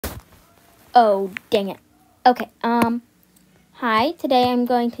Oh, dang it. Okay, hi. Today I'm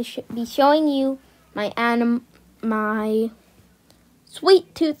going to be showing you my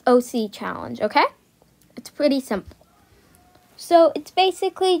sweet tooth OC challenge, okay? It's pretty simple. So it's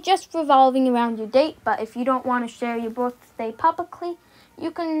basically just revolving around your date, but if you don't want to share your birthday publicly,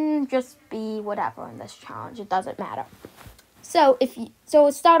 you can just be whatever in this challenge. It doesn't matter. So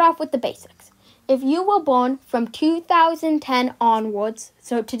we'll start off with the basics. If you were born from 2010 onwards,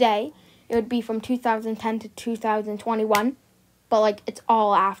 so today, it would be from 2010 to 2021, but it's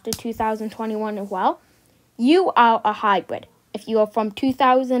all after 2021 as well. You are a hybrid. If you are from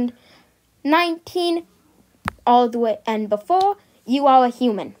 2019 all the way and before, you are a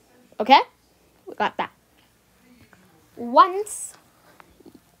human. Okay? We got that.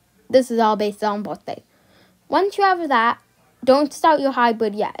 This is all based on birthday. Once you have that, don't start your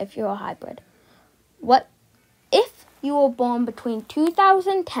hybrid yet if you're a hybrid. What if you were born between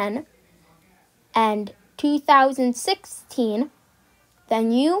 2010 and 2016,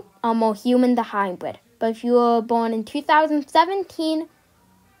 then you are more human than hybrid. But if you were born in 2017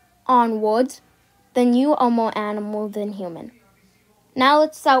 onwards, then you are more animal than human. Now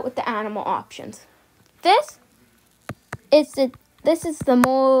let's start with the animal options. This is the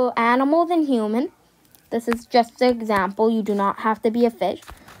more animal than human. This is just an example. You do not have to be a fish.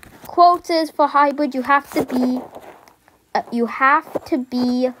 Quotes is for hybrid, you have to be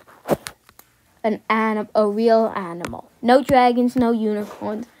a real animal. No dragons, no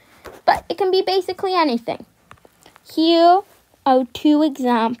unicorns, but it can be basically anything. Here are two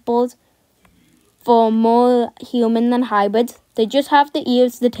examples for more human than hybrids. They just have the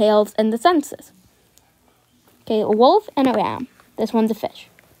ears, the tails, and the senses. Okay, a wolf and a ram. This one's a fish.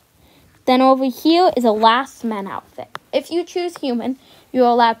 Then over here is a last man outfit. If you choose human, you're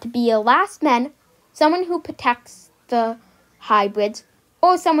allowed to be a last man, someone who protects the hybrids,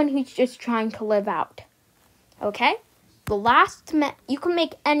 or someone who's just trying to live out. Okay? The last man, you can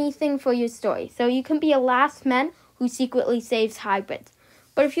make anything for your story. So you can be a last man who secretly saves hybrids.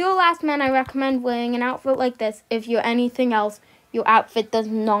 But if you're a last man, I recommend wearing an outfit like this. If you're anything else, your outfit does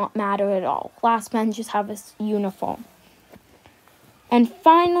not matter at all. Last men just have a uniform. And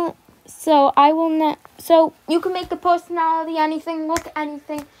finally, so you can make the personality anything, look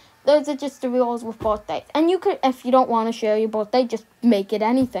anything. Those are just the rules with birthdays. And you could, if you don't want to share your birthday, just make it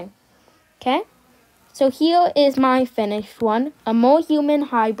anything. Okay? So here is my finished one. A more human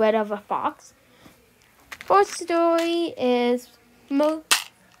hybrid of a fox. First story is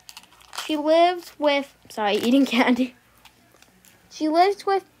she lives with, eating candy. She lives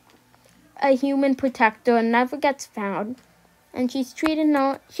with a human protector and never gets found. And she's treated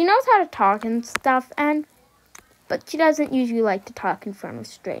she knows how to talk and stuff, but she doesn't usually like to talk in front of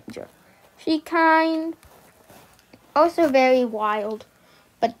strangers. She also very wild,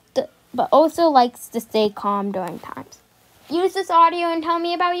 but also likes to stay calm during times. Use this audio and tell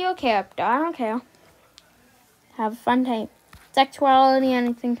me about your character. I don't care. Have a fun time. Sexuality,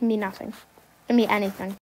 anything can be nothing. Can be anything.